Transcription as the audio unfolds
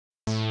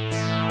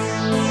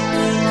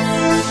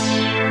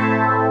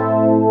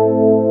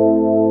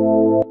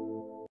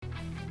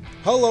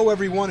Hello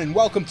everyone and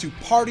welcome to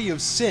Party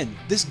of Sin.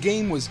 This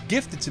game was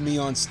gifted to me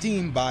on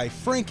Steam by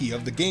Frankie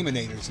of Da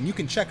Gamenators, and you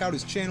can check out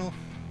his channel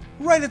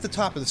right at the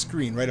top of the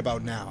screen right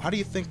about now. How do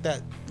you think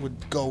that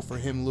would go for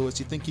him, Lewis?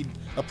 You think he'd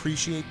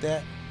appreciate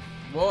that?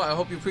 Well, I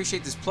hope you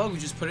appreciate this plug we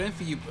just put in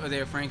for you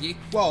there, Frankie.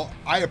 Well,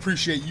 I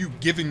appreciate you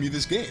giving me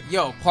this game.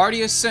 Yo,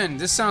 Party of Sin.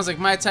 This sounds like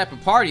my type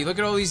of party. Look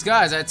at all these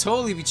guys. I'd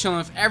totally be chilling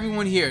with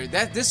everyone here.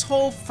 This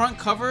whole front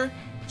cover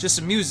just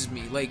amuses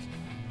me. Like,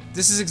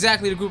 this is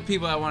exactly the group of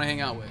people I want to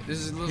hang out with.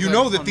 You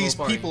know that these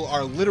people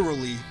are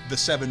literally the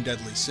 7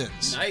 deadly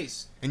sins.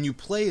 Nice. And you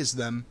play as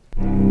them.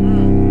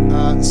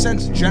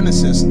 Since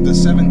Genesis, the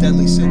 7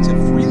 deadly sins have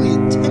freely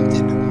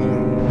attempted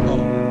more.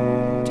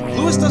 Oh.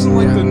 Lewis doesn't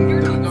like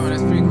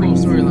That's a pretty cool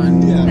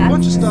storyline. Yeah, a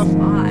bunch of stuff.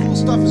 Cool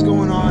stuff is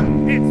going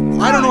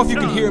on. I don't know if you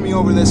can hear me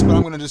over this, but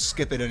I'm going to just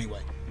skip it anyway.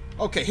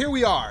 Okay, here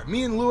we are.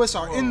 Me and Lewis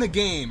are in the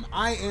game.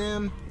 I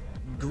am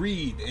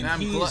Greed, and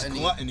he's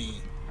Gluttony.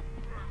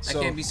 So,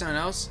 I can't be something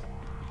else?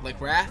 Like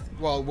Wrath?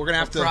 Well, we're gonna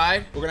have to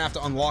Pride? We're gonna have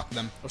to unlock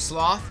them. Or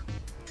Sloth?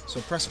 So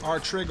press R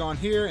trig on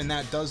here, and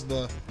that does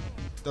the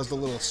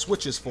little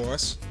switches for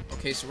us.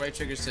 Okay, so right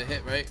trigger's to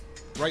hit, right?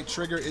 Right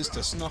trigger is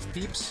to snuff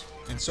peeps,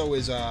 and so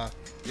is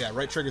yeah,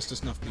 right trigger's to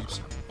snuff peeps.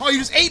 Oh, you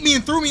just ate me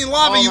and threw me in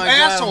lava, you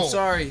asshole! God, I'm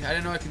sorry, I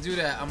didn't know I could do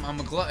that. I'm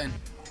a glutton.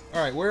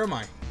 All right, where am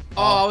I?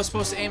 Oh, I was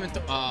supposed to aim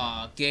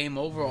and game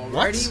over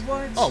already.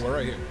 What? Oh, we're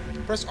right here.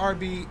 Press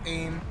RB,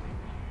 aim.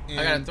 And...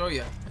 I gotta throw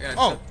you.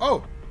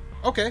 Oh.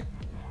 Okay.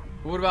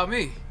 What about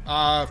me?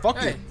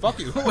 Fuck you. Fuck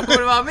you. What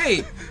about me?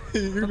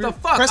 What the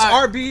fuck? Press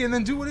RB and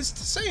then do what it's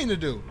saying to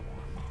do.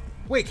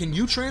 Wait, can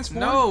you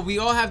transform? No, we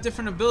all have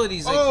different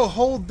abilities. Like... Oh,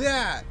 hold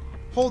that.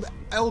 Hold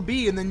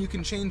LB and then you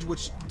can change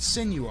which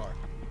sin you are.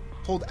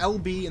 Hold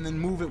LB and then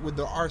move it with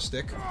the R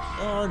stick.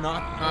 Or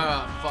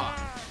not.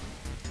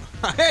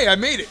 Fuck. Hey, I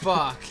made it.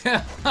 Fuck.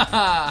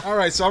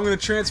 Alright, so I'm gonna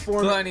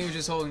transform. Gluttony was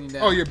just holding you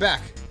down. Oh, you're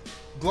back.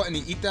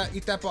 Gluttony, eat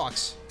that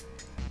box.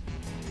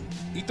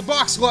 Eat the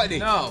box, Gluttony!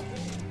 No.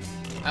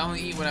 I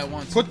only eat what I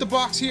want to. Put the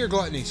box here,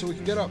 Gluttony, so we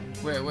can get up.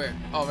 Where?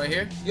 Oh, right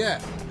here?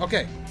 Yeah.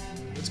 Okay.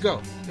 Let's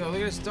go. Yo,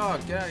 look at this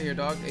dog. Get out of here,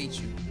 dog.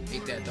 Ate you.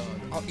 Ate that dog.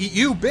 I'll eat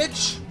you,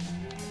 bitch!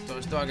 Throw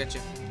this dog at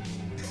you.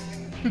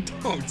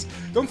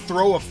 Don't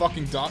throw a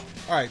fucking dog.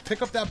 Alright,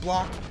 pick up that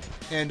block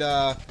and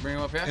bring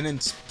him up here? And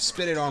then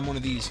spit it on one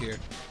of these here.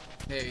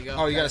 There you go.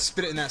 Oh, you gotta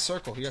spit it in that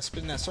circle. You gotta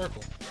spit in that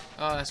circle.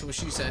 Oh, that's what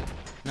she said.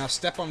 Now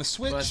step on the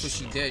switch. Well, that's what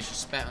she did. She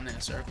spat on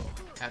that circle.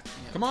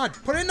 Come on,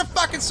 put it in the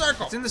fucking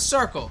circle. It's in the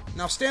circle.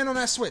 Now stand on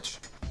that switch.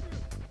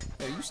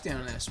 Yo, you stand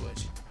on that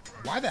switch.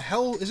 Why the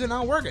hell is it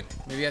not working?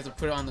 Maybe you have to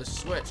put it on the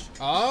switch.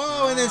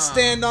 Oh, and then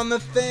stand on the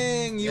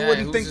thing. You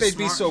wouldn't think they'd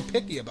be so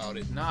picky about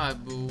it. Nah,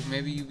 boo.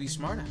 Maybe you'd be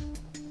smarter.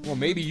 Well,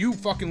 maybe you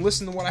fucking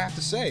listen to what I have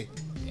to say.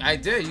 I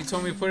did. You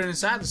told me to put it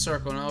inside the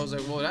circle, and I was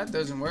like, well, that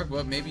doesn't work,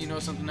 but maybe you know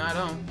something I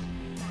don't.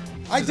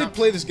 I did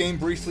play this game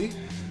briefly.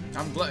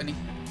 I'm Gluttony.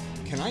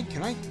 Can I?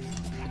 I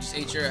just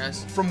ate your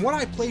ass. From what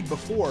I played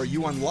before,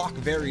 you unlock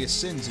various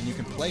sins and you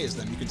can play as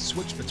them. You can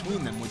switch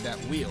between them with that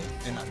wheel.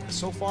 And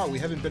so far, we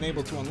haven't been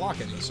able to unlock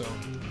any, so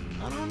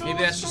I don't know. Maybe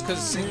that's just because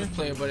it's single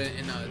player, but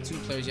in 2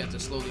 players, you have to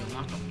slowly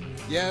unlock them.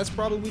 Yeah, that's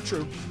probably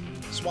true.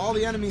 Swallow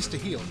the enemies to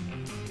heal,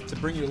 to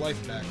bring your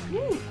life back.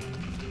 Woo.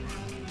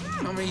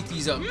 I'm gonna eat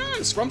these up.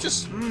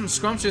 Scrumptious?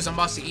 Scrumptious. I'm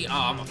about to eat. Oh,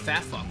 I'm a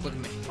fat fuck. Look at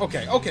me.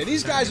 Okay.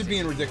 These guys are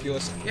being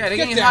ridiculous. Yeah, they're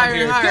getting down higher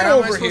here. and higher. Get How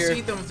over am I supposed here. to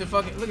eat them if they're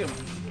fucking... Look at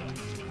them.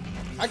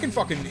 I can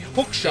fucking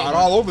hook shot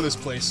all over this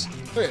place.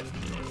 Look at it.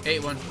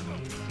 Ate one.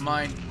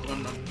 Mine.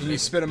 One. And you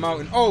spit them out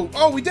and...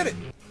 Oh, we did it.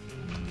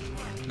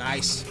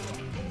 Nice.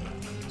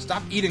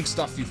 Stop eating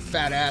stuff, you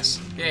fat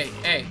ass.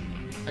 Hey.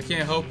 I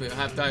can't help it. I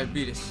have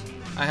diabetes.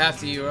 I have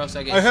to eat or else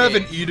I get I have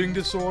an eating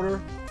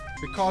disorder.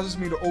 It causes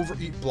me to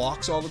overeat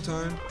blocks all the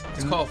time.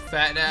 It's called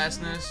fat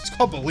assness. It's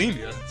called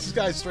bulimia. This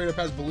guy straight up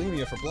has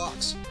bulimia for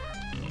blocks.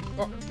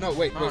 Oh, no,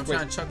 wait. I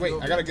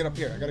gotta get up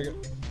here. I gotta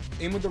get...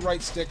 Aim with the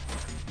right stick.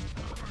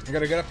 I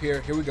gotta get up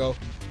here. Here we go.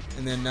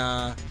 And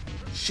then,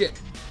 shit.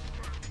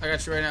 I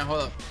got you right now.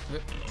 Hold up.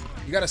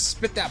 You gotta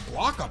spit that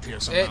block up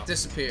here somehow. It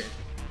disappeared.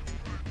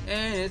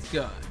 And it's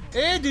gone.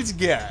 And it's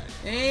gone.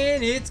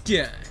 And it's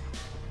gone.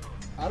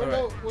 I don't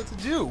know what to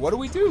do. What do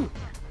we do?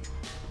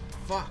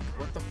 Fuck.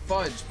 What the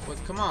fudge?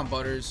 Come on,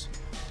 Butters.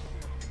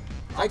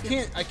 I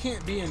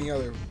can't be any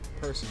other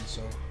person,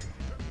 so...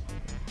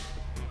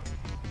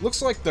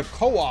 Looks like the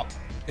co-op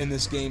in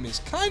this game is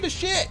kind of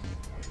shit.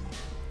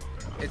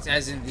 It's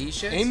as in these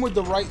shits? Aim with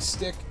the right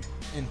stick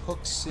and hook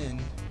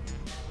sin.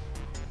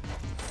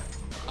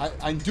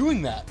 I'm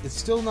doing that. It's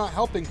still not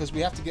helping because we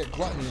have to get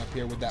Gluttony up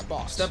here with that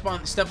box. Step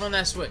on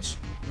that switch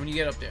when you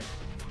get up there.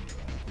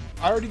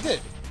 I already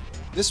did.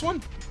 This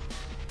one?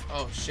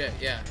 Oh shit,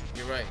 yeah,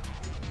 you're right.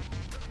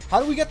 How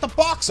do we get the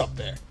box up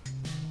there?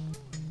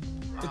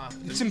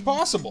 It's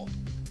impossible.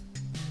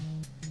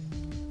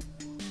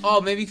 Oh,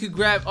 maybe you could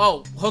grab...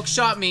 Oh, hook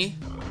shot me.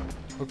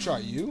 Hook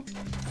shot you?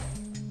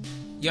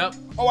 Yup.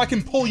 Oh, I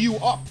can pull you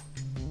up.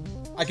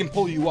 I can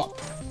pull you up.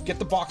 Get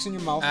the box in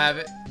your mouth. I have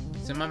it.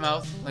 It's in my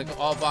mouth. Like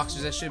all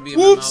boxers, that should be in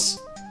my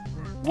mouth.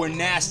 We're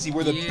nasty.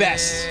 We're the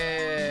best.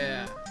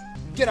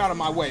 Get out of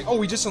my way. Oh,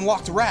 we just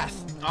unlocked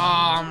Wrath. Oh,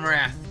 I'm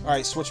Wrath.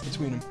 Alright, switch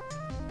between them.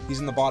 He's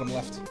in the bottom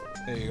left.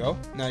 There you go.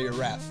 Now you're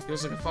Wrath. He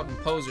looks like a fucking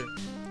poser.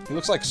 He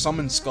looks like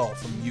Summon Skull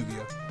from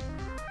Yu-Gi-Oh!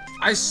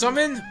 I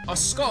summon a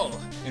skull.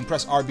 And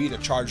press RB to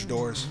charge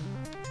doors.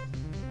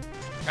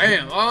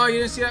 Damn. Oh, you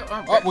didn't see that?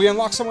 Oh, we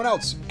unlocked someone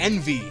else.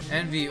 Envy.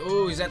 Envy.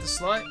 Ooh, is that the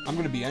slut? I'm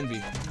gonna be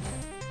Envy.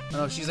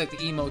 Oh, she's like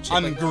the emo chick.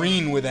 I'm like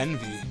green with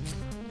Envy.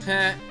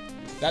 Heh.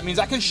 That means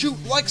I can shoot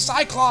like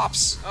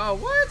Cyclops. Oh,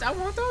 what? I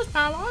want those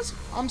powers.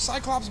 I'm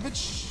Cyclops,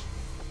 bitch.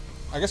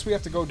 I guess we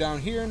have to go down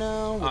here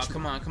now. Oh,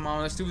 come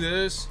on, let's do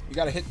this. You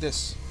gotta hit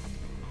this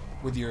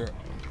with your...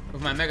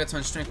 With my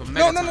megaton strength. With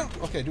No.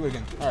 megaton. Okay, do it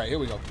again. All right, here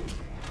we go.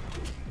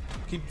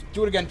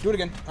 Do it again.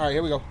 All right,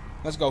 here we go.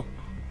 Let's go.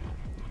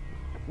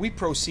 We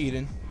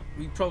proceeding.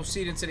 We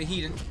proceed into the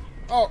heathen.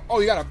 Oh,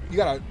 you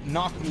gotta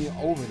knock me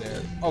over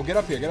there. Oh, get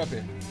up here.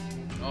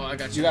 Oh, I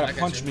got you. You gotta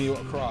punch me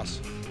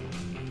across.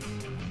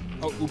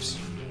 Oh, oops.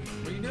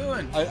 What are you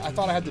doing? I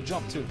thought I had to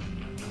jump too.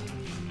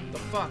 The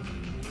fuck?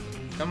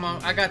 Come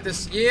on, I got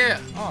this. Yeah.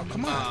 Oh,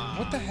 come on.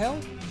 What the hell?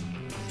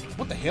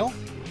 What the hell?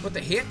 What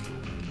the heck?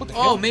 What the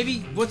hell? Oh,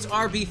 maybe what's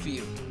RB for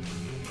you?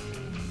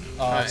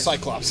 Right.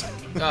 Cyclops.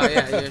 Oh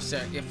yeah, you're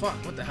sick. Yeah, fuck.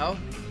 What the hell?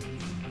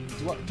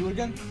 Do it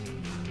again.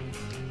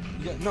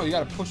 You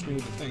gotta push me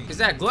with the thing. Is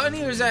that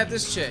Gluttony or is that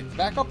this chick?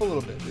 Back up a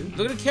little bit, dude.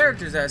 Look at the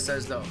characters that it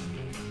says though.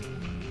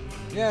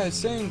 Yeah, it's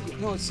saying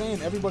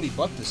everybody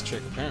but this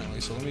chick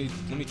apparently. So let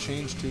me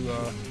change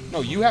to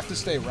no, you have to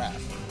stay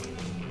Wrath.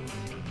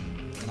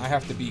 And I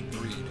have to be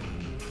Greed.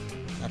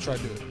 Now try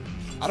to do it.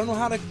 I don't know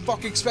how the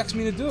fuck expects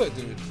me to do it,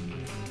 dude.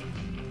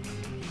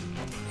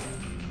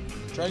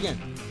 Try again.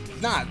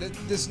 Nah,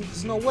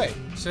 there's no way.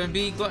 So then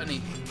be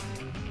Gluttony.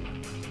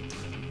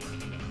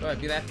 Go ahead,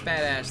 be that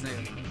fat ass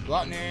nigga.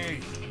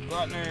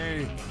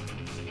 Gluttony!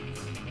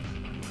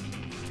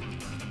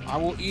 I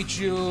will eat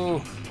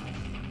you.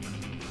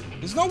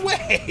 There's no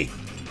way!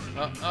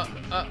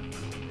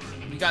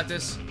 You got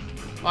this.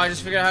 Oh, I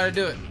just figured out how to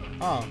do it.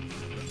 Oh.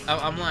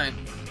 I'm lying.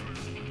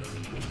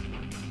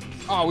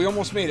 Oh, we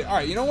almost made it.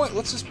 Alright, you know what?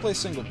 Let's just play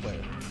single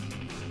player.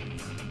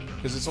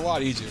 Because it's a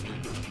lot easier, dude.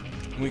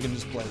 And we can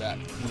just play that.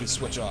 We can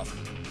switch off.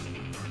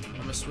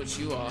 I'm gonna switch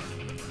you off.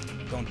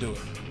 Don't do it.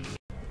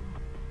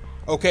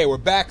 Okay, we're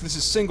back. This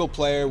is single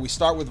player. We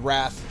start with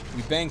Wrath.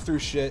 We bang through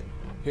shit.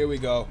 Here we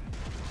go.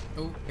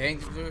 Oh, bang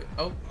through it.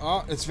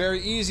 Oh, it's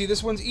very easy.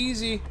 This one's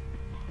easy.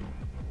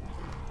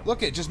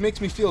 Look, it just makes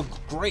me feel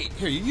great.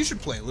 Here, you should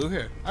play, Lou.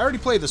 Here. I already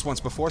played this once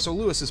before, so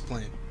Lewis is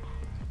playing.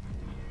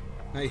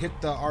 Now you hit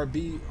the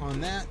RB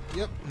on that.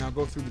 Yep. Now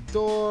go through the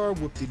door.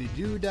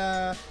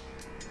 Whoop-de-doo-dah.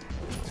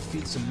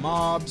 Defeat some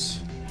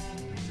mobs.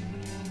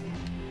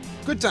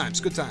 Good times,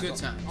 good times. Good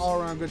times.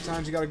 All around good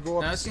times. You gotta go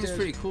up Now, the that seems stairs.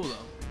 pretty cool though.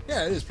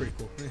 Yeah, it is pretty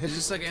cool. Is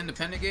this like an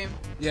independent game?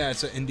 Yeah,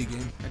 it's an indie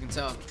game. I can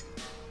tell.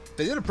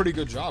 They did a pretty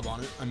good job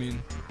on it. I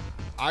mean,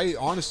 I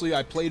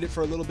played it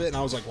for a little bit and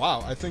I was like,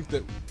 wow, I think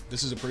that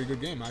this is a pretty good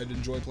game. I'd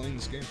enjoy playing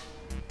this game.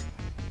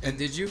 And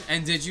did you,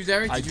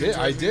 Derek? I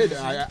did.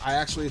 I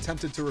actually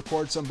attempted to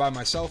record some by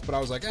myself, but I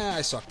was like,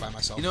 I suck by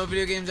myself. You know what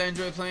video games I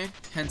enjoy playing?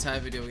 Hentai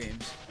video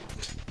games.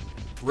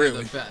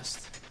 Really? They're the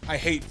best. I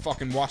hate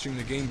fucking watching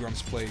the Game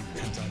Grumps play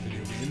hentai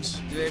video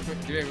games. Do they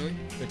really?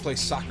 They play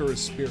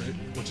Sakura's Spirit,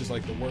 which is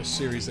like the worst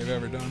series they've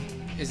ever done.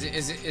 Is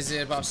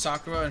it about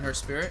Sakura and her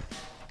spirit?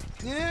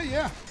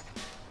 Yeah.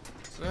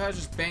 So I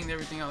just banged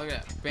everything out. Look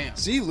at that. Bam.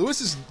 See,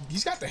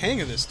 he's got the hang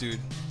of this, dude.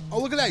 Oh,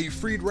 look at that. You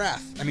freed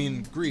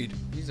Greed.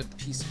 He's a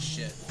piece of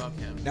shit. Fuck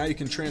him. Now you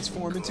can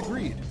transform into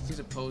Greed. He's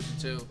a poser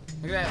too.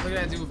 Look at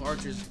that dude with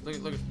archers.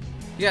 Look.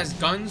 He has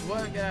guns?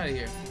 What? Get out of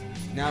here.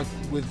 Now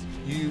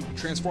you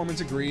transform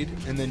into Greed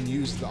and then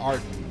use the art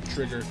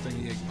trigger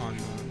thingy on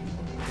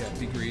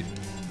be Greed.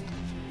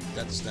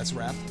 That's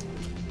Wrath.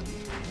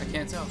 I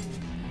can't tell.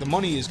 The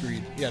money is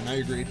Greed. Yeah, now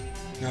you're Greed.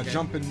 Now okay.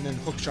 Jump and then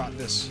hook shot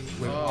this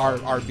with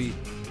RB.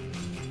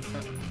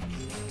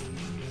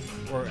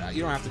 Or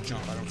you don't have to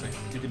jump, I don't think.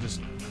 You can just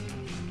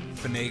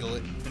finagle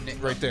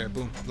it. Right there.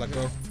 Boom. Let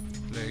go.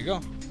 There you go.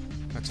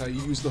 That's how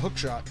you use the hook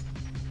shot.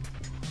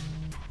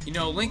 You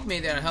know, Link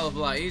made that a hell of a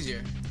lot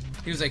easier.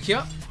 He was like,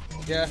 yup.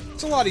 Yeah,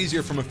 it's a lot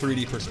easier from a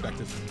 3D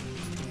perspective.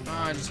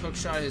 I just hook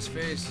shot his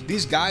face.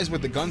 These guys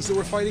with the guns that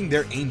we're fighting,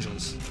 they're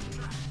angels.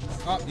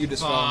 Oh, you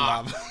just fell in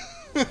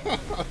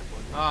lava.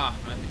 My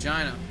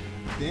vagina.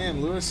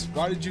 Damn, Lewis,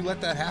 why did you let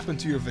that happen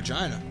to your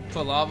vagina?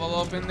 Put lava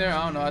up in there?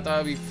 I don't know. I thought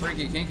it'd be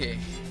freaky kinky.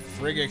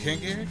 Freaky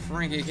kinky?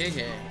 Freaky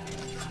kinky.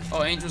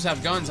 Oh, angels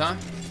have guns, huh?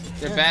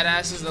 They're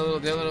badasses.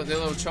 They're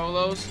little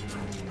cholos.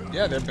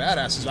 Yeah, they're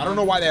badasses. I don't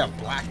know why they have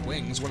black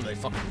wings. What are they,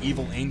 fucking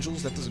evil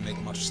angels? That doesn't make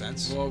much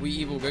sense. Well, are we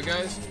evil good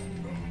guys?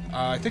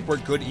 I think we're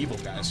good evil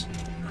guys.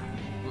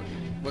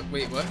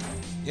 Wait, what?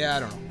 Yeah, I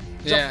don't know.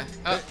 Yeah.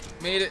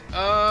 Made it.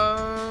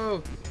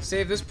 Oh,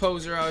 save this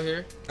poser out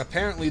here.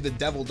 Apparently, the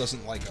devil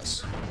doesn't like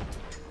us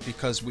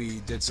because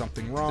we did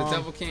something wrong. The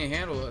devil can't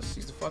handle us.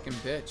 He's a fucking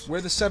bitch.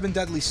 We're the 7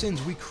 deadly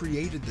sins. We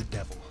created the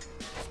devil.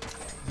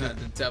 Not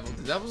the devil.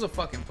 The devil's a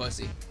fucking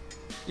pussy.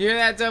 You hear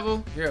that,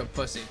 devil? You're a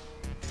pussy.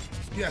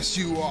 Yes,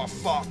 you are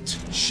fucked.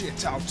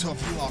 Shit out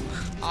of luck.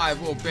 I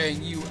will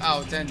bang you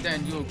out and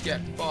then you'll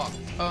get fucked.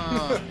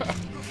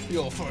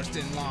 You're first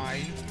in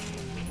line.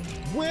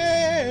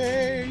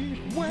 Wait.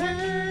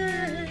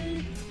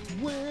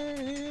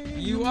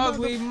 You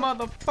ugly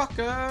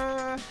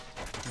motherfucker.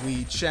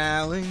 We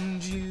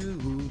challenge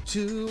you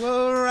to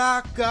a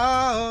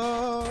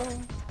rock-off.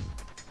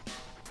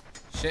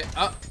 Shit.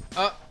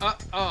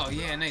 Oh,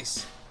 yeah,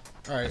 nice.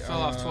 All right. I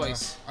fell off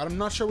twice. I'm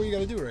not sure what you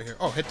gotta do right here.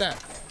 Oh, hit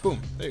that.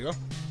 Boom. There you go.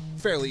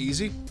 Fairly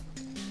easy.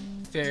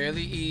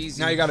 Fairly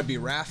easy. Now you gotta be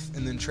Wrath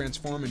and then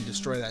transform and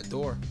destroy that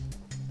door.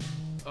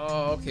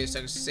 Oh, okay, so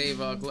I can save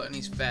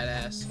Gluttony's fat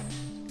ass.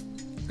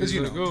 Because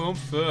you know, I'm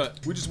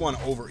fat. we just want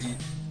to overeat.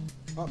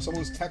 Oh,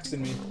 someone's texting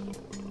me.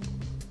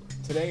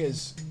 Today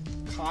is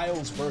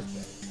Kyle's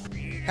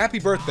birthday. Happy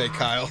birthday,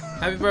 Kyle.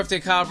 Happy birthday,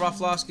 Kyle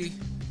Broflovsky.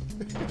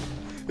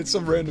 It's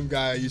some random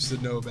guy I used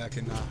to know back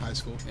in high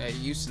school. Yeah, you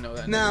used to know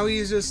that. Now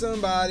he's just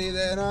somebody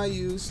that I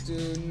used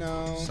to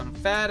know. Some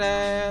fat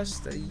ass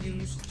that I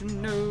used to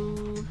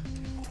know.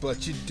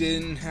 But you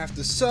didn't have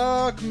to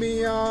suck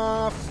me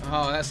off.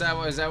 Oh, is that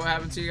what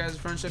happened to you guys'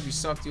 friendship? He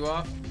sucked you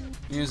off?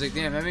 And he was like,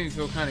 damn, that made me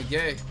feel kind of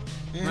gay.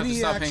 I'm And to he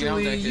stop hanging out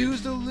with actually that kid.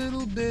 used a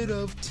little bit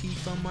of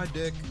teeth on my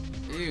dick.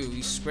 Ew,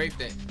 he scraped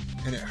it.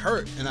 And it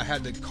hurt, and I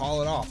had to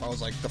call it off. I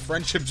was like, the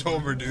friendship's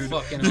over, dude.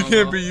 Fucking You homo.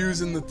 can't be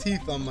using the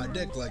teeth on my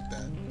dick like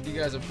that. You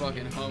guys are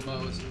fucking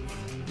homos.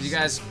 Did you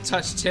guys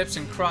touch tips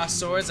and cross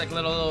swords like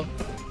little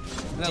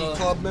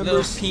club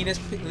members?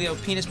 little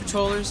penis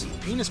patrollers?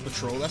 Penis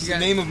Patrol, that's You the got-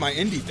 name of my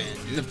indie band,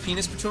 The dude.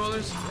 penis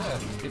patrollers? Yeah.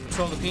 They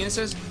patrol the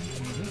penises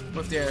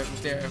with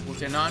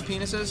their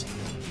non-penises.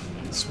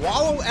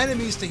 Swallow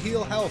enemies to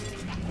heal health.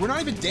 We're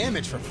not even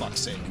damaged, for fuck's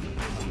sake.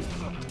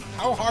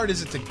 How hard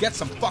is it to get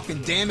some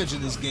fucking damage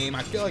in this game?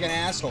 I feel like an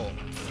asshole.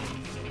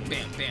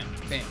 Bam, bam,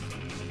 bam.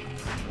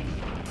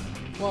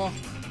 Well,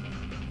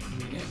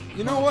 Yeah,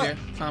 You climb know up what? here,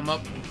 climb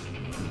up.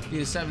 Be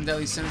the 7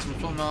 deadly sins from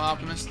Full Metal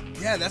Alchemist.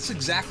 yeah, that's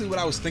exactly what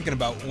I was thinking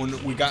about when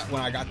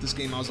I got this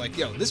game. I was like,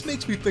 yo, this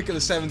makes me think of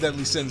the 7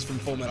 Deadly Sins from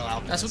Full Metal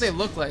Alchemist. That's what they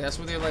look like. That's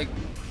what they're like.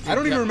 I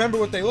don't even remember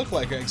what they look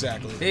like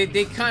exactly.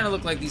 They kind of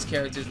look like these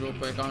characters real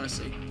quick,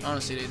 honestly.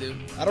 Honestly, they do.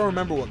 I don't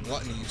remember what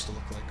Gluttony used to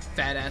look like.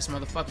 Fat ass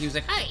motherfucker. He was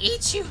like, I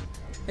ate you.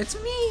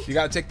 It's me. You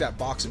gotta take that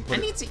box and put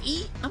I it. need to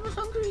eat. I'm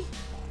hungry.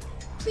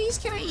 Please,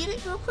 can I eat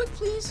it real quick,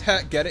 please?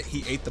 Get it?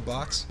 He ate the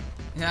box.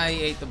 Yeah,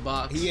 he ate the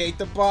box. He ate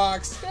the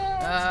box.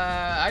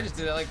 I just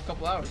did that like a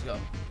couple hours ago.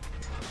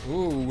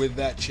 Ooh, with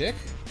that chick?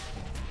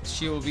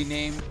 She will be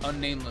named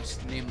unnameless.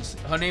 Nameless.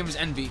 Her name is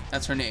Envy.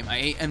 That's her name. I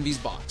ate Envy's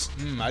box.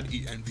 I'd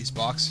eat Envy's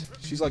box.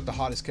 She's like the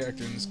hottest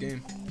character in this game.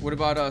 What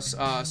about us,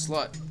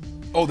 Slut?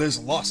 Oh, there's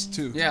Lust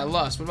too. Yeah,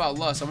 Lust. What about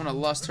Lust? I want to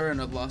lust her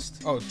into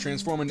Lust. Oh,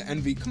 transform into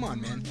Envy. Come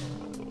on, man.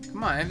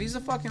 Come on, Envy's a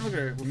fucking, look at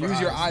her. with her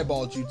Use your eyes.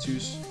 eyeball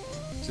jutsus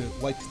to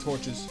light the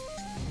torches.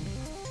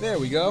 There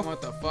we go.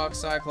 What the fuck,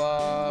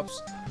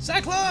 Cyclops?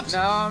 Cyclops!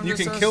 No, I'm You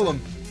just can so kill sad. him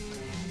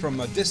from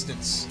a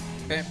distance.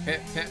 Pip,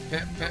 pip, pip,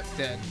 pip, pip,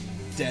 dead.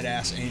 Dead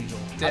ass angel.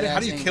 Dead How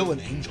do you ass kill an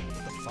angel?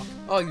 What the fuck?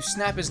 Oh, you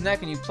snap his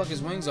neck and you pluck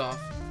his wings off.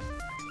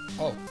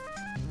 Oh,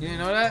 You didn't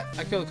know that?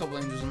 I killed a couple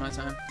angels in my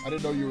time. I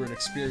didn't know you were an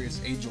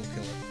experienced angel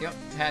killer. Yep,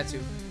 had to.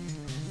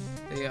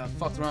 They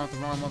fucked around with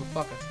the wrong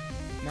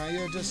motherfucker. Now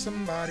you're just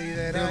somebody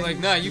that They were I like,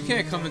 used nah, to you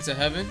can't know. come into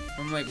heaven.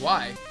 I'm like,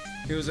 why?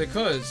 He was like,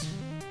 cause.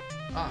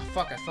 Ah,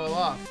 fuck, I fell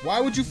off. Why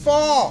would you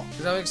fall?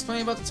 Because I was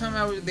explaining about the time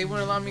they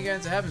wouldn't allow me to get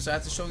into heaven, so I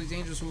had to show these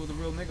angels who the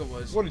real nigga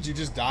was. What, did you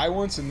just die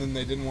once and then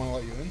they didn't want to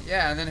let you in?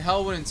 Yeah, and then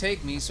hell wouldn't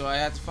take me, so I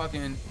had to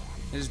fucking.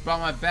 They just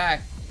brought my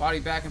body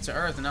back into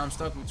earth, and now I'm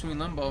stuck between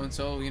limbo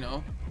until, you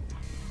know.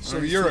 So one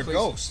of these you're two a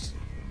places. ghost.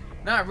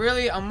 Not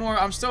really.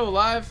 I'm still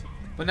alive,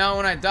 but now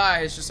when I die,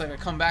 it's just like I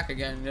come back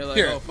again. And they're like,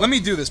 Here, oh, fuck. let me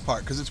do this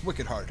part because it's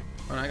wicked hard.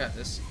 Oh, I got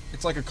this.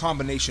 It's like a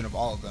combination of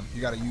all of them. You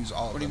got to use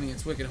all of What do them. you mean?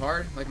 It's wicked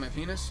hard, like my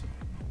penis?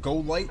 Go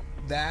light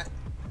that.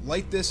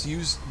 Light this.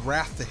 Use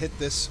Wrath to hit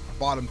this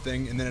bottom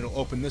thing, and then it'll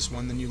open this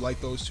one. Then you light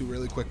those two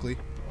really quickly,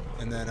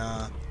 and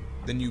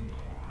then you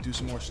do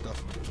some more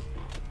stuff.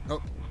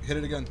 Oh, hit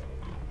it again.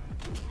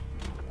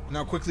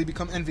 Now quickly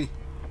become Envy.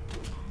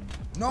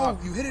 No,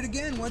 Fuck. you hit it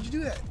again. Why'd you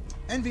do that?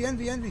 Envy,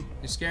 Envy, Envy.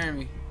 You're scaring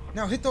me.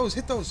 Now hit those,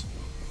 hit those.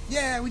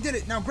 Yeah, we did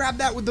it. Now grab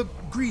that with the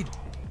greed.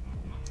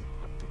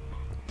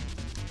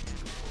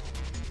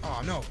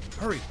 Oh no!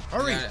 Hurry,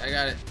 hurry! I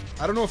got it.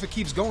 I don't know if it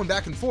keeps going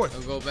back and forth.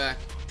 I'll go back.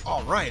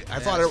 All right, I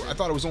that's it.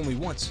 thought it was only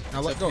once.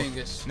 Now let It's go. a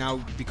Pingus. Now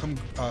become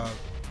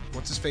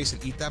what's his face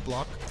and eat that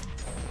block.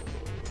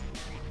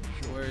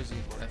 Where is he?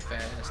 That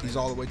fat ass. He's thing.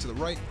 all the way to the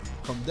right.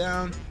 Come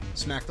down,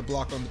 smack the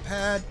block on the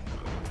pad.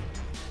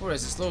 What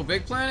is this, Little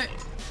Big Planet?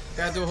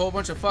 Gotta do a whole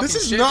bunch of fucking This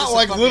is shit. not is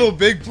like fucking- Little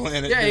Big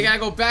Planet. Yeah, you dude. gotta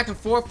go back and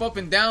forth, up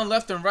and down,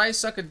 left and right,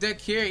 suck a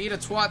dick here, eat a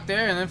twat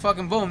there, and then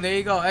fucking boom, there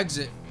you go,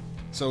 exit.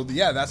 So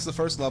yeah, that's the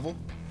first level.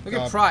 Look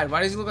at Pride.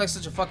 Why does he look like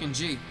such a fucking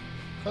G?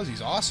 Because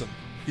he's awesome.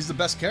 He's the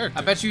best character.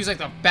 I bet you he's like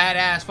the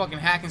badass fucking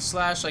hack and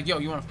slash. Like, yo,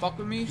 you wanna fuck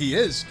with me? He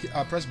is.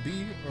 Press B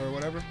or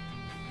whatever.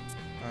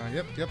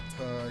 Yep.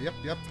 Alright,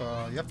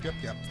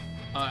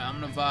 I'm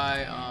gonna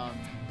buy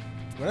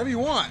Whatever you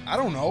want. I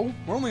don't know.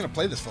 We're only gonna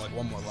play this for like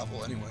one more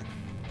level anyway.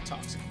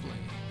 Toxic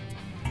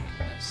Blade.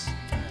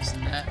 This,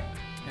 and that.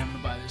 And I'm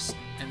gonna buy this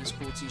and this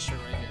cool T-shirt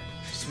right here.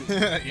 Sweet.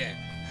 Yeah.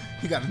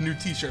 You got a new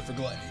T-shirt for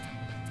Gluttony.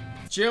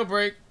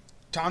 Jailbreak.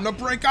 Time to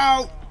break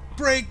out.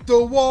 Break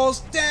the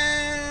walls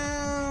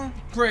down.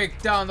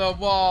 Break down the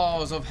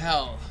walls of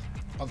hell.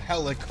 Of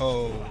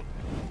Helico.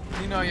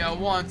 You know you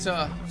want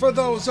to. For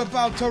those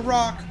about to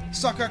rock,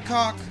 suck a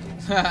cock.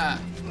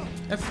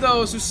 If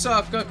those who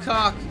suck a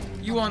cock,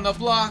 you on the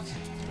block.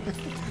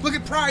 Look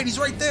at Pride, he's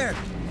right there.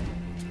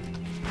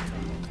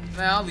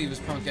 Nah, I'll leave his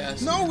punk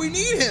ass. No, we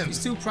need him.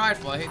 He's too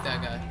prideful. I hate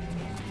that guy.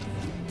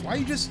 Why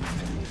you just...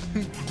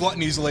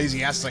 Gluttony's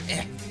lazy ass is like,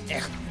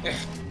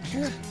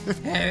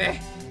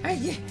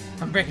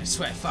 I'm breaking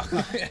sweat. Fuck.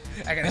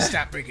 I gotta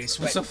stop breaking I'm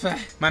sweat. so fat.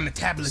 My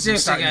metabolism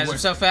Seriously, starting guys, to work. I'm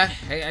so fat.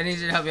 Hey, I need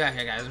you to help me out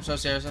here, guys. I'm so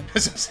serious. So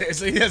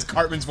seriously, he has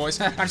Cartman's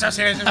voice. I'm so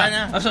serious right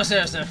now. I'm so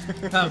serious.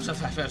 I'm so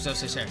fat. I'm so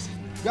serious.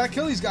 You gotta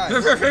kill these guys.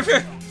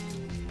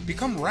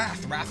 Become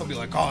Wrath. Wrath will be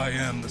like, I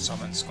am the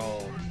Summoned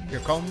Skull. Here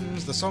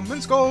comes the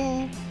Summoned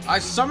Skull. I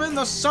summon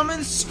the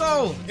Summoned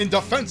Skull. In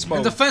defense mode.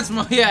 In defense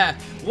mode, yeah.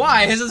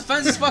 Why? His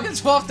defense is fucking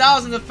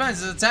 12,000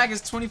 defense. His attack is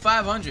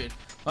 2,500.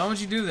 Why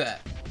would you do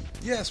that?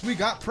 Yes, we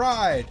got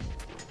Pride.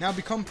 Now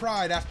become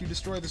Pride after you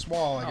destroy this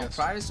wall, I guess.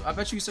 Pride is... I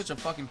bet you he's such a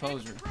fucking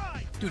poser.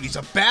 Dude, he's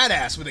a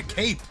badass with a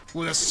cape,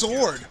 with a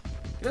sword.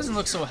 He doesn't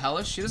look so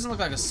hellish. He doesn't look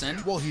like a sin.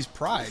 Well, he's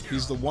Pride.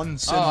 He's the one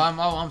sin. Oh,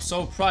 I'm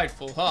so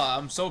prideful, huh?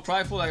 I'm so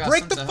prideful. I got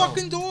Break the sense of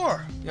fucking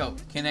door. Yo,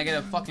 can I get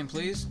a fucking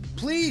please?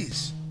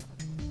 Please.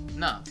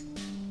 No.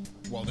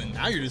 Well, then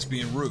now you're just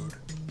being rude,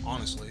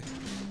 honestly.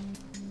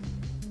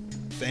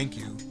 Thank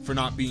you for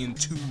not being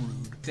too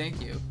rude.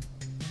 Thank you.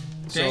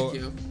 So, Thank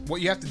you.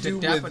 What you have to do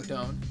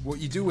what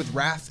you do with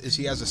Wrath is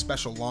he has a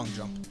special long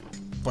jump.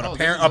 But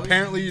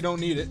apparently you don't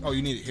need it. Oh,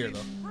 you need it here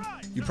though.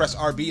 You press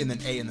RB and then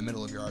A in the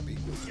middle of your RB.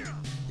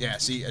 Yeah,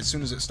 see, as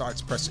soon as it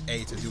starts, press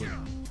A to do it.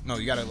 No,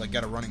 you gotta like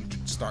get a running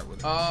start with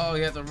it. Oh,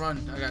 you have to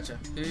run. I gotcha.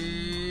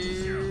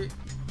 The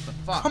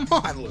fuck? Come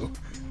on, Lou.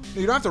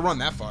 You don't have to run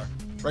that far.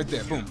 Right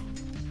there, boom.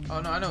 Oh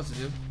no, I know what to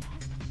do.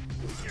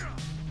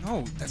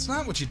 No, that's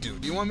not what you do.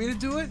 Do you want me to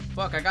do it?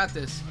 Fuck, I got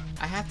this.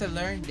 I have to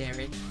learn,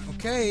 Derek.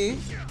 Okay.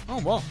 Oh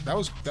well, that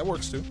works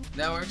too.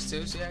 That works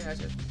too. See, I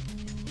gotcha.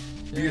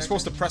 You're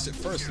supposed to press it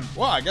first.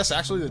 Well, I guess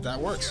actually that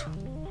works.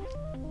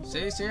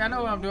 See, I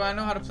know what I'm doing. I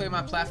know how to play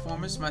my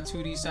platformers, my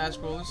 2D side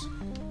scrollers.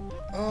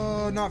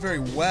 Not very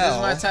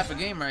well. This is my type of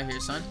game right here,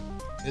 son.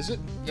 Is it?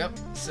 Yep.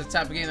 It's the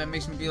type of game that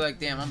makes me be like,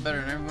 damn, I'm better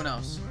than everyone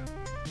else.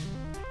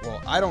 Well,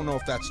 I don't know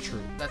if that's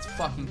true. That's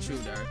fucking true,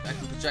 Derek. I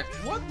can project.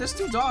 What? This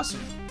dude's awesome.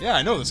 Yeah,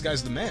 I know. This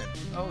guy's the man.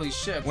 Holy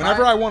shit.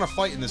 Whenever I want to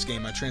fight in this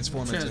game, I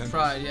transform into him.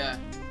 Pride, yeah.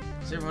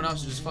 Because everyone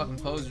else is just fucking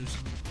posers.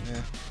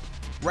 Yeah.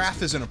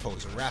 Wrath isn't a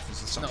poser. Wrath is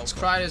the Summoned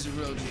Skull. Pride is a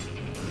real dude.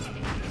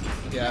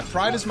 Yeah,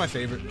 Pride is my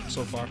favorite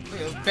so far.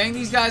 Bang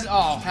these guys?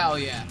 Oh, hell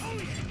yeah.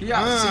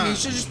 Yeah, see, you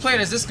should just play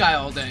it as this guy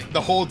all day.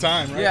 The whole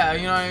time, right? Yeah,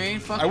 you know what I mean?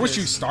 Fuck I wish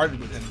you started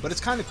with him, but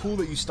it's kind of cool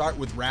that you start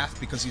with Wrath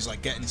because he's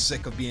like getting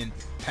sick of being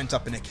pent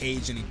up in a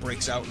cage and he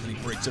breaks out and then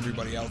he breaks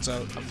everybody else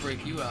out. I'll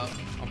break you out.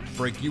 I'll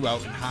break you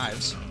out in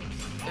hives.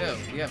 Ew,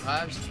 you have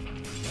hives?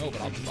 No,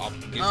 but I'll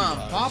give you I'm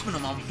hives. bopping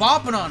them. I'm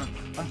bopping on them.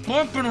 I'm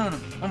bumping on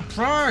them. I'm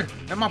Pride.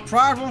 And my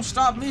pride won't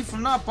stop me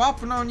from not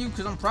bopping on you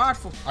because I'm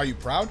prideful. Are you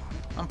proud?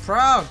 I'm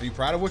proud. Are you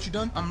proud of what you've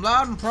done? I'm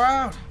loud and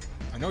proud.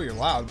 I know you're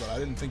loud, but I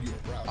didn't think you were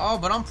proud. Oh,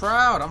 but I'm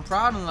proud. I'm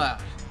proud and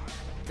loud.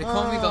 They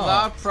call me the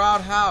loud,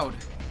 proud hound.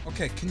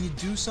 Okay, can you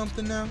do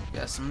something now?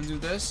 Yes, I'm gonna do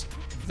this,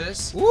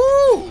 this,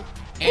 Woo!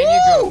 and your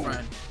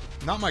girlfriend.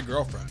 Not my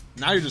girlfriend.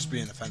 Now you're just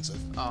being offensive.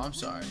 Oh, I'm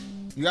sorry.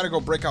 You gotta go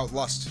break out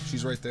Lust.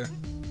 She's right there.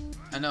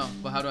 I know,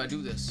 but how do I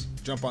do this?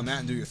 Jump on that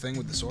and do your thing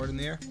with the sword in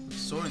the air.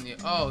 Sword in the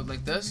oh,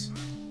 like this?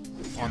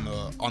 On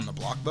the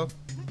block though.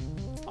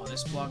 Oh,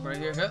 this block right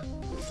here. Huh?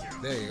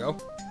 There you go.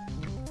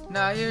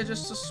 Now you're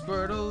just a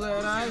Squirtle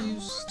that I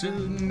used to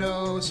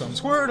know. Some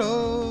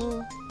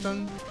Squirtle.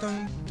 Dun,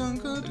 dun, dun,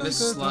 dun, dun,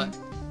 this dun, slut.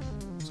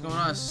 What's going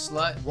on,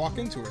 slut? Walk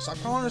into her. Stop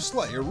calling her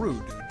slut. You're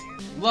rude,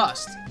 dude.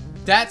 Lust.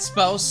 That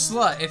spells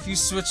slut if you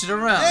switch it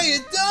around. Hey,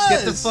 it does!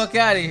 Get the fuck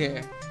out of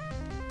here.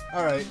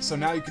 Alright, so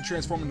now you can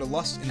transform into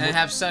Lust and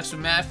have sex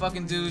with mad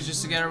fucking dudes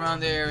just to get around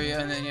the area,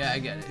 and then, yeah, I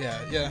get it.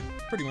 Yeah,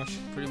 pretty much.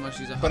 Pretty much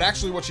she's a hoe. But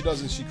actually what she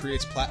does is she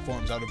creates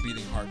platforms out of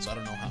beating hearts. I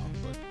don't know how,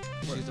 but...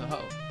 She's a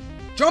hoe.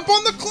 Jump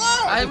on the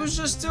cloud! I was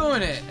just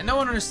doing it, and no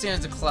one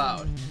understands the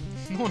cloud.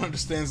 No one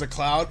understands the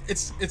cloud.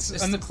 It's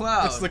the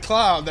cloud. It's the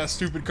cloud, that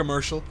stupid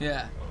commercial.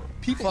 Yeah.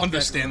 People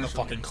understand the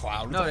fucking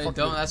cloud. No, they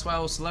don't. That's why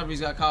all celebrities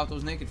got caught with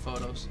those naked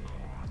photos.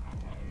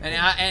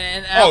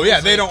 And oh yeah,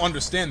 they don't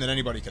understand that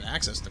anybody can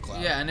access the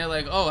cloud. Yeah, and they're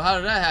like, oh, how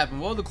did that happen?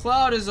 Well, the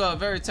cloud is a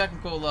very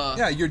technical.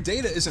 Yeah, your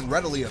data isn't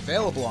readily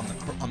available on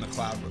the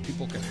cloud, but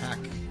people can hack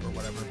or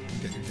whatever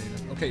and get your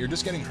data. Okay, you're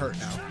just getting hurt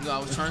now. No, I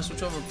was trying to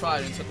switch over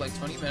Pride, and it took like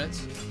 20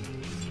 minutes.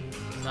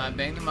 And I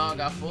banged them out,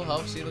 got full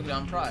health. See, look at that,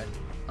 I'm Pride.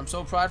 I'm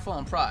so prideful,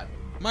 I'm Pride.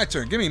 My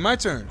turn. Give me my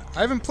turn. I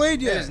haven't played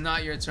It yet. is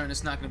not your turn.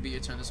 It's not going to be your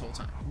turn this whole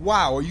time.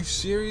 Wow, are you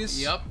serious?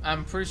 Yep.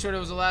 I'm pretty sure that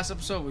was the last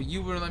episode where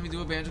you wouldn't let me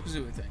do a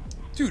Banjo-Kazooie thing.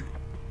 Dude,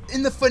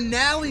 in the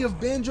finale of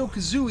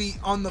Banjo-Kazooie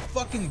on the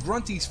fucking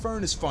Grunty's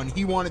Furnace Fun,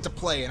 he wanted to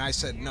play and I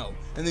said no.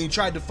 And then he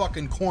tried to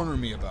fucking corner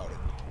me about it.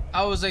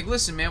 I was like,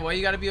 listen, man, why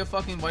you gotta be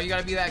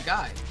that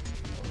guy?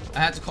 I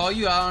had to call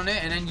you out on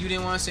it, and then you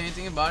didn't want to say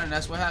anything about it, and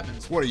that's what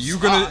happens. What, are you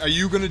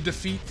gonna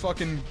defeat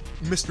fucking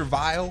Mr.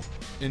 Vile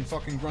in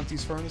fucking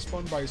Grunty's Furnace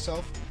Fun by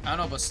yourself? I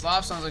don't know, but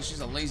Sloth sounds like she's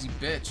a lazy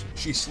bitch.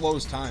 She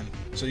slows time,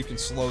 so you can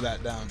slow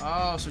that down.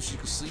 Oh, so she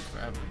could sleep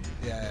forever.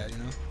 Yeah, you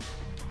know?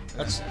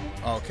 That's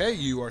okay,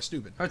 you are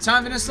stupid. Her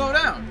time didn't slow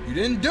down. You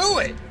didn't do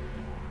it!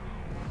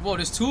 Whoa,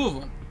 there's 2 of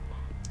them.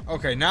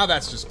 Okay, now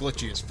that's just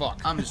glitchy as fuck.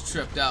 I'm just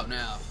tripped out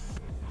now.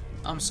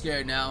 I'm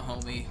scared now,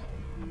 homie.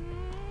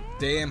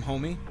 Damn,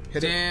 homie.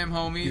 Hit Damn, it.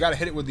 homie. You gotta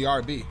hit it with the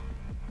RB.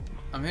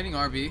 I'm hitting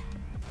RB.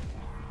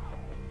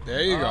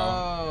 There you go.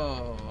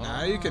 Oh.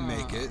 Now you can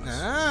make it.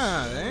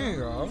 Ah, there you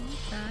go.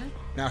 Okay.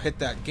 Now hit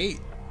that gate.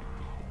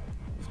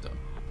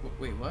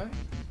 Wait, what?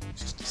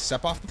 Just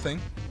step off the thing.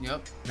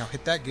 Yep. Now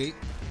hit that gate.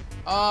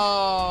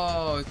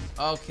 Oh,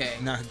 okay.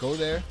 Now go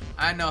there.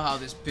 I know how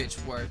this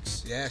bitch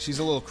works. Yeah, she's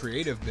a little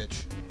creative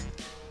bitch.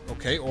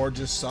 Okay, or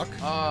just suck.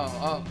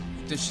 Oh.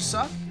 Does she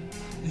suck?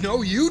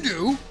 No, you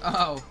do.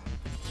 Oh.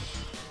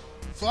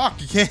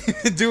 Fuck, you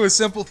can't do a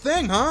simple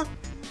thing, huh?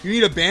 You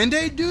need a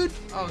band-aid, dude?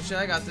 Oh, shit,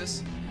 I got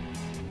this.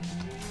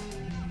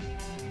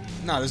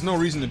 Nah, there's no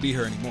reason to be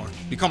here anymore.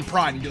 Become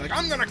Pride and be like,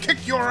 I'm gonna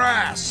kick your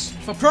ass!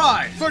 For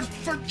pride! For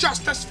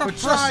justice, for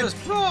pride! Justice,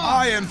 pride!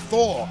 I am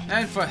Thor!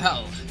 And for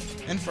hell.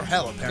 And for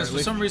hell, Because apparently.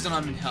 for some reason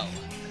I'm in hell.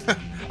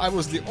 I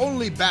was the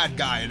only bad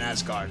guy in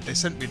Asgard. They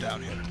sent me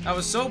down here. I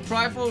was so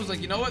prideful, I was like,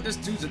 you know what? This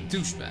dude's a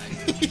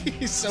douchebag.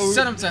 He's so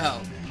Send him to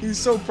hell. He's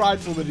so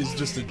prideful that he's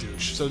just a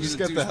douche. So He's just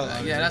a get the hell douchebag.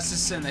 out of Yeah, here. that's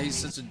his sin that he's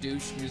such a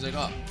douche. He was like,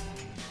 oh,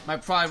 my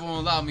pride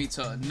won't allow me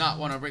to not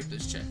want to rape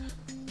this chick.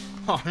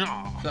 Oh, no.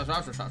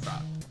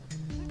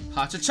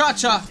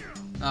 Ha-cha-cha-cha.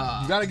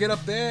 You gotta get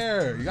up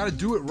there. You gotta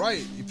do it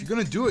right. If you're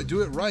gonna do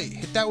it right.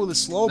 Hit that with a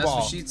slow That's ball.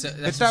 what she said.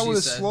 Hit that with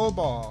a slow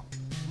ball.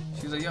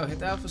 She was like, yo, hit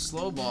that for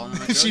slow ball. And I'm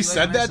like, She "Girl, you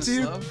said like that nice to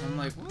you? and slow?" I'm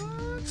like,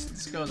 what?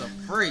 This girl's a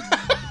freak.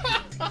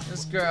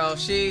 This girl,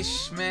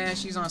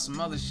 she's on some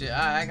other shit.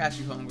 I got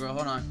you, homegirl.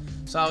 Hold on.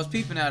 So I was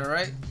peeping at her,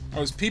 right? I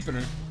was peeping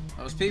her.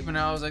 I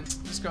was like,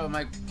 this girl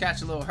might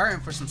catch a little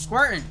hurting for some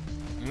squirting.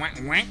 Wank,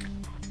 wank.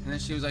 And then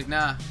she was like,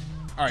 nah.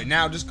 All right,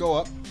 now just go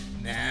up.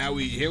 Now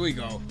here we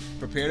go.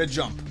 Prepare to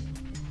jump.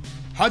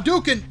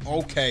 Hadouken.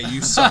 Okay,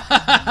 you suck.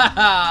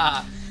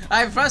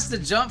 I pressed the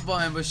jump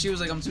button, but she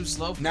was like, I'm too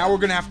slow for Now we're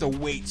gonna have to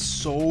wait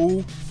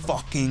so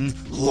fucking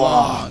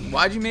long.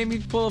 Why'd you make me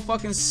pull a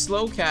fucking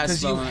slow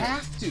cast? Because you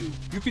have to.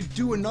 You could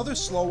do another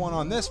slow one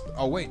on this.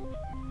 Oh wait.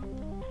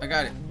 I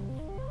got it.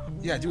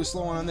 Yeah, do a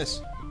slow one on this.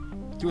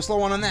 Do a slow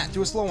one on that.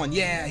 Do a slow one.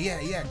 Yeah.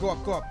 Go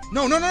up.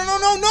 No.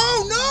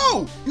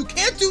 You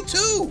can't do 2.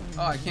 Oh,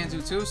 I can't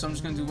do 2, so I'm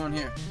just gonna do 1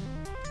 here.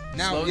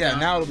 Now, Slow it yeah, down.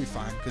 now it'll be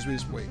fine because we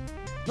just wait.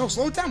 No,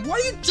 slow it down. What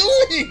are you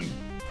doing?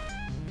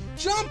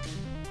 Jump.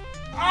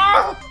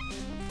 Ah!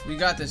 We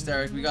got this,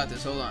 Derek. We got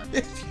this. Hold on.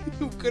 If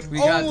you could We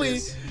got only,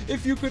 this.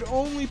 if you could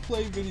only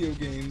play video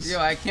games. Yo,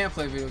 I can't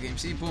play video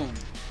games. See, boom.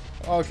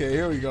 Okay,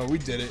 here we go. We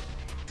did it.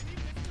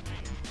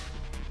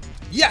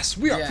 Yes,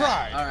 we are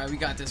Pride. All right, we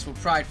got this. We're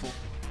prideful.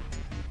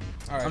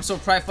 All right. I'm so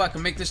prideful I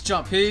can make this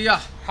jump. Here ya.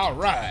 All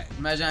right.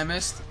 Imagine I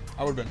missed.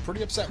 I would have been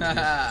pretty upset with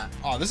you.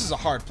 Oh, this is a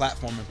hard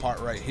platforming part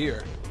right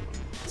here.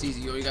 It's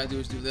easy. All you gotta do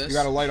is do this. You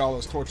gotta light all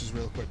those torches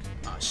real quick.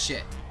 Oh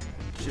shit.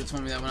 Should've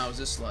told me that when I was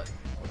this slut.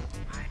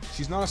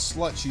 She's not a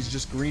slut. She's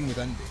just green with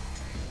envy.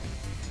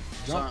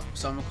 Jump.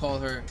 So I'm gonna call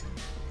her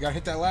You gotta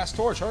hit that last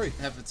torch. Hurry.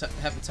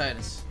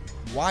 hepatitis.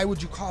 Why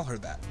would you call her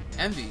that?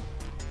 Envy.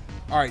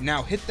 All right,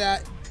 now hit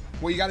that.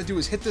 What you gotta do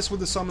is hit this with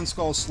the summon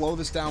skull, slow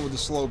this down with the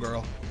slow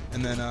girl,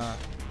 and then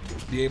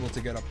be able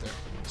to get up there.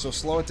 So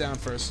slow it down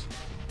first.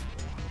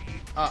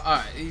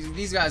 Alright,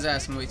 these guys are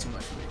asking way too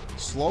much for me.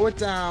 Slow it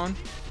down.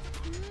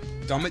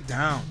 Dumb it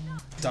down.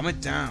 Dumb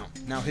it down.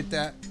 Now hit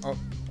that. Oh,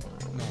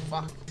 no.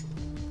 Fuck.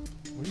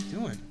 What are you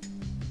doing?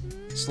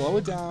 Slow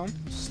it down.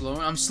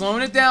 I'm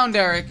slowing it down,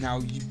 Derek. Now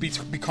you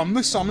become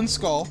the summon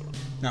skull.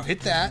 Now hit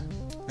that.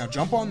 Now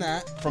jump on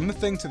that from the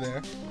thing to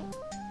there.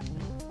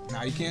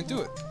 Now you can't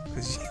do it.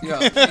 Yo,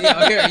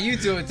 here, you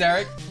do it,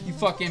 Derek. You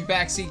fucking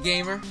backseat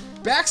gamer.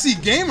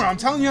 Backseat gamer, I'm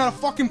telling you how to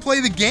fucking play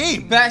the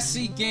game.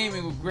 Backseat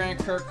gaming with Grant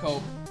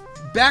Kirkhope.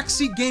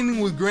 Backseat gaming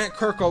with Grant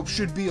Kirkhope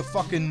should be a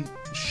fucking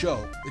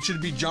show. It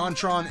should be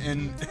JonTron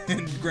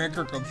and Grant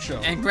Kirkhope's show.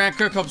 And Grant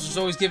Kirkhope's just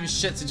always giving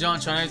shit to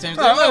JonTron every time. He's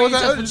Oh, like, well, you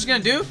just what you're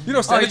gonna do? You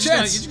don't stand a you're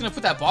chance. just gonna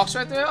put that box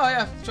right there? Oh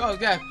yeah, sure,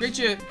 yeah, great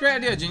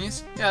idea,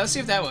 genius. Yeah, let's see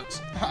if that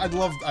works. I'd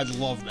love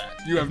that.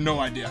 You have no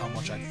idea how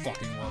much I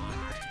fucking love it.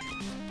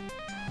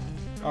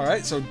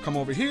 Alright, so come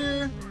over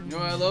here. You know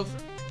what I love?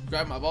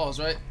 Grab my balls,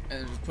 right?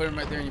 And just put them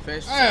right there in your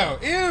face. Oh,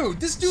 ew!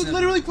 This dude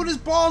literally put his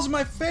balls in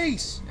my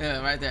face!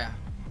 Yeah, right there.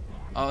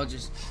 Oh,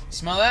 just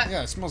smell that?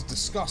 Yeah, it smells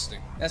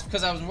disgusting. That's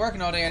because I was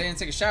working all day. I didn't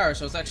take a shower,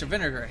 so it's extra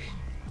vinegary.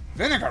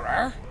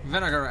 Vinegar.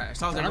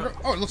 Vinegar.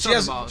 Oh, look, she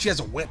has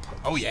a whip.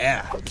 Oh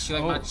yeah. She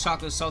like my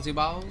chocolate salty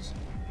balls?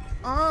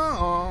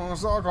 Oh,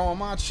 suck on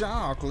my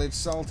chocolate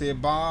salty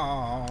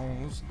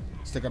balls.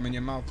 Stick them in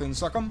your mouth and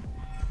suck them.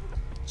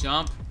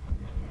 Jump.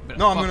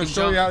 No, I'm gonna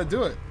show you how to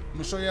do it. I'm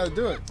gonna show you how to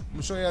do it. I'm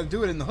gonna show you how to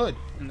do it in the hood.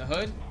 In the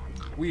hood?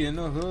 We in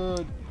the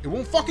hood. It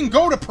won't fucking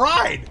go to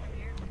Pride.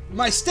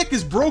 My stick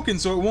is broken,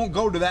 so it won't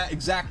go to that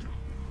exact.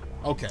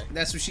 Okay.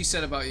 That's what she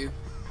said about you.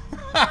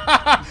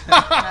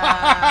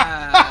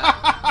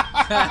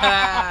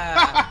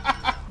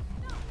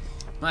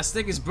 My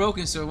stick is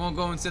broken, so it won't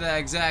go into that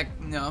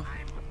exact. No.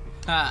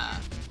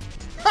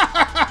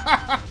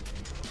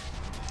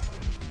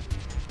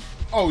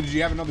 Oh, did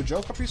you have another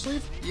joke up your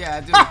sleeve? Yeah,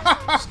 I do.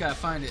 Just gotta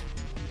find it.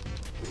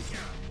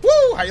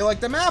 Woo! How you like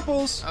them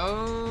apples?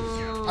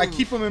 Oh. I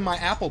keep them in my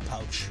apple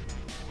pouch.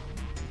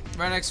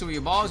 Right next to where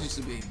your balls used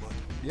to be.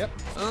 Yep.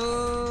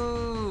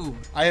 Oh.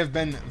 I have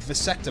been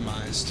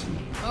vasectomized.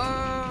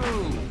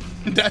 Oh.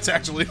 That's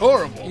actually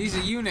horrible. He's a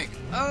eunuch.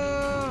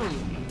 Oh.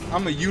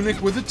 I'm a eunuch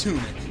with a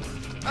tunic.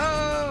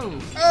 Oh.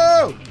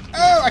 Oh.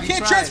 Oh, I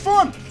can't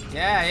transform.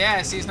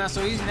 Yeah. See, it's not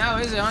so easy now,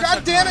 is it? Huh?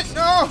 God damn it.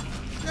 No.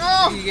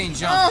 No. You're getting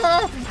jumped.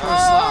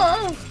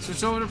 Sloth.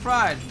 Switch over to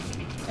Pride.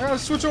 I gotta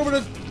switch over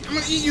to... I'm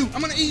gonna eat you.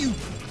 I'm gonna eat you.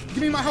 Give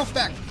me my health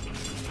back.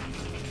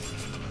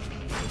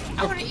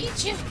 I wanna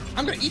eat you.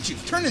 I'm gonna eat you.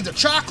 Turn into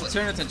chocolate.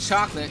 Turn into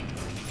chocolate.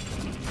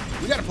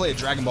 We gotta play a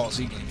Dragon Ball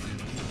Z game, dude.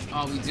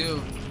 Oh, we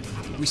do.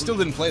 We still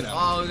didn't play that.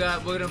 Oh,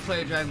 we're gonna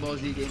play a Dragon Ball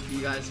Z game for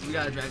you guys. We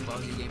got a Dragon Ball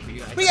Z game for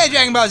you guys. We got a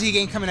Dragon Ball Z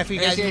game coming up for you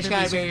guys. You're gonna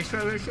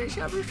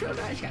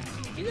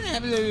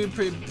have a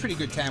pretty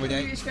good time with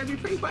that. It's gonna be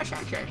pretty much.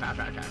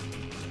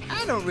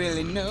 I don't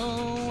really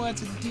know what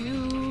to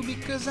do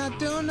because I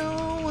don't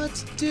know what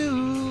to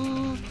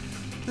do.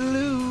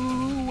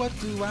 Lou, what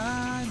do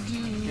I do?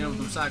 You know, with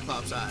them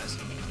Cyclops eyes.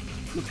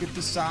 Look at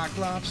the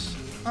Cyclops.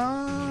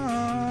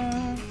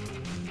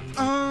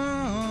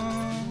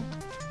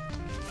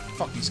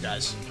 Fuck these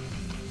guys.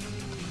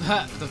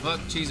 Ha! The fuck?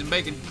 Cheese and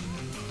bacon.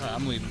 Alright,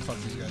 I'm leaving. Fuck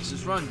these guys.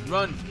 Just run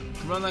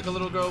like a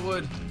little girl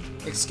would.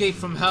 Escape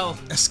from hell.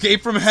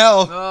 Escape from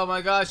hell. Oh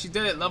my gosh, she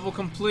did it. Level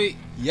complete.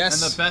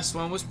 Yes. And the best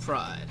one was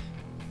Pride.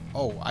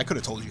 Oh, I could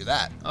have told you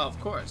that. Oh, of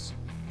course.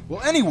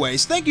 Well,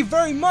 anyways, thank you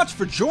very much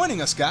for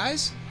joining us,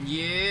 guys.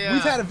 Yeah.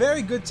 We've had a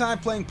very good time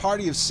playing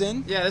Party of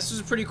Sin. Yeah, this was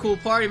a pretty cool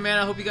party, man.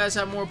 I hope you guys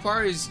have more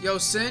parties. Yo,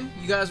 Sin,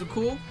 you guys were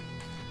cool.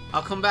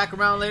 I'll come back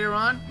around later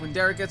on when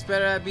Derek gets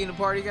better at being a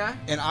party guy.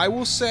 And I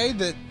will say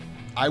that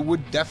I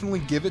would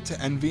definitely give it to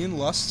Envy and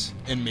Lust,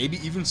 and maybe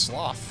even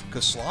Sloth,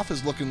 because Sloth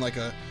is looking like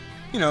a,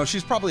 you know,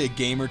 she's probably a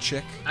gamer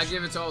chick. I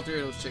give it to all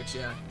three of those chicks,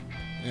 yeah.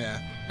 Yeah.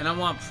 And I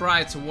want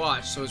Pride to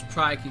watch, so his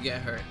Pride can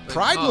get hurt. Like,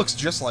 Pride looks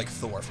just like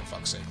Thor, for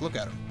fuck's sake. Look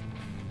at him.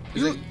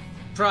 Like,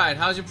 Pride,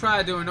 how's your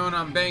Pride doing knowing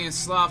I'm banging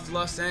Sloth,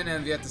 Lust, and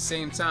Envy at the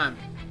same time?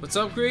 What's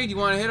up, Greed? You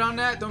want to hit on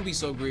that? Don't be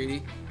so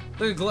greedy.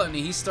 Look at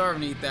Gluttony. He's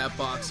starving to eat that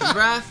box. And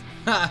Wrath?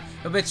 Ha!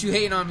 I bet you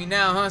hating on me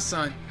now, huh,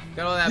 son?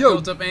 Got all that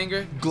built-up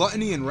anger?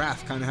 Gluttony and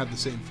Wrath kind of have the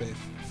same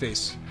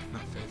face.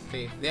 Not faith.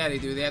 Faith. Yeah, they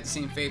do. They have the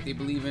same faith. They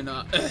believe in,